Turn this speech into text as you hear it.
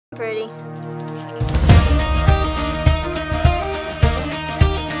Pretty.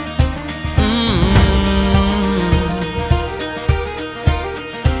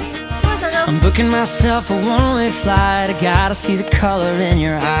 I'm booking myself a one-way flight. I gotta see the color in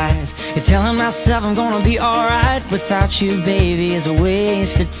your eyes. You're telling myself I'm gonna be alright. Without you, baby, is a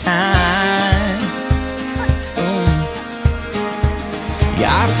waste of time.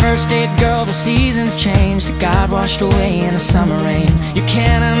 Yeah, our first date, girl, the seasons changed. It got washed away in the summer rain. You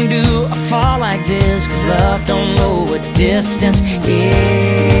can't undo a fall like this, 'cause love don't know what distance is.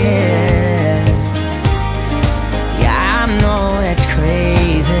 Yeah, I know it's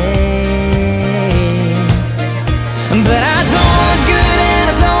crazy, but I don't want good and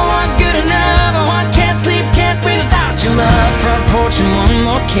I don't want good enough. I want can't sleep, can't breathe without your love. Front porch and one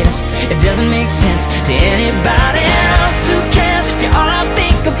more kiss. It doesn't make sense to anybody else. Who cares if you're all I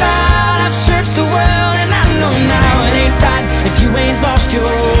think about? I've searched the world and I know now it ain't right if you ain't lost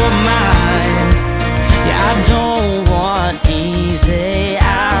your mind. Yeah, I don't want easy,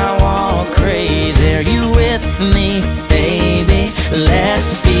 I want crazy. Are you with me, baby?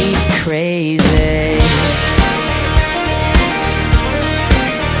 Let's be crazy.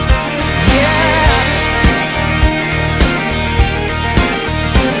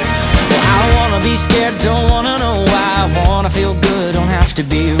 Be scared, don't wanna know why. I wanna feel good, don't have to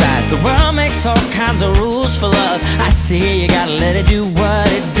be right. The world makes all kinds of rules for love. I see you gotta let it do what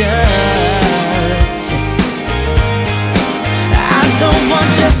it does. I don't want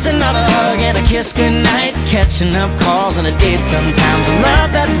just another hug and a kiss goodnight. Catching up calls on a date sometimes. I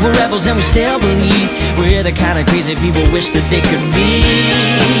love that we're rebels and we still believe we're the kind of crazy people wish that they could be.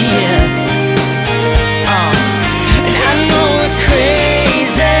 And I know we're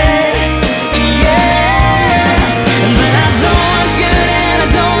crazy,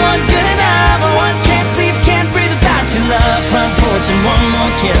 and one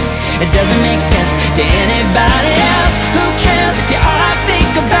more kiss. It doesn't make sense to anybody else. Who cares if you're all I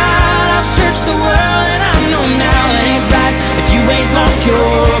think about? I've searched the world and I know now it ain't right if you ain't lost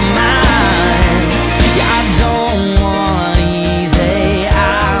your mind. Yeah, I don't want easy,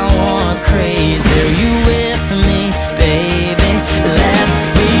 I want crazy. Are you with me, baby? Let's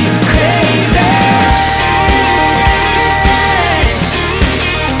be crazy.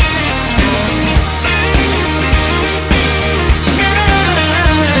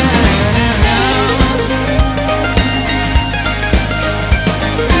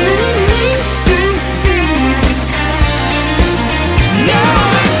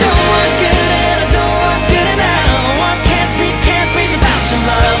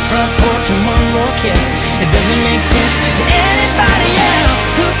 It doesn't make sense to anybody else.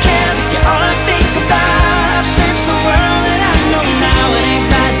 Who cares if you're all I think about? I've searched the world and I know now it ain't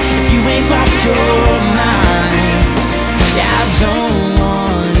right if you ain't lost your mind. Yeah, I don't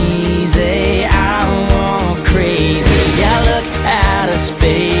want easy, I want crazy. Yeah, look at us,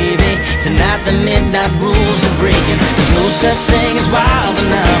 baby. Tonight the midnight rules are breaking. There's no such thing as wild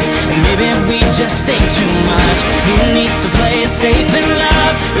enough, and maybe we just think too much. Who needs to play it safe and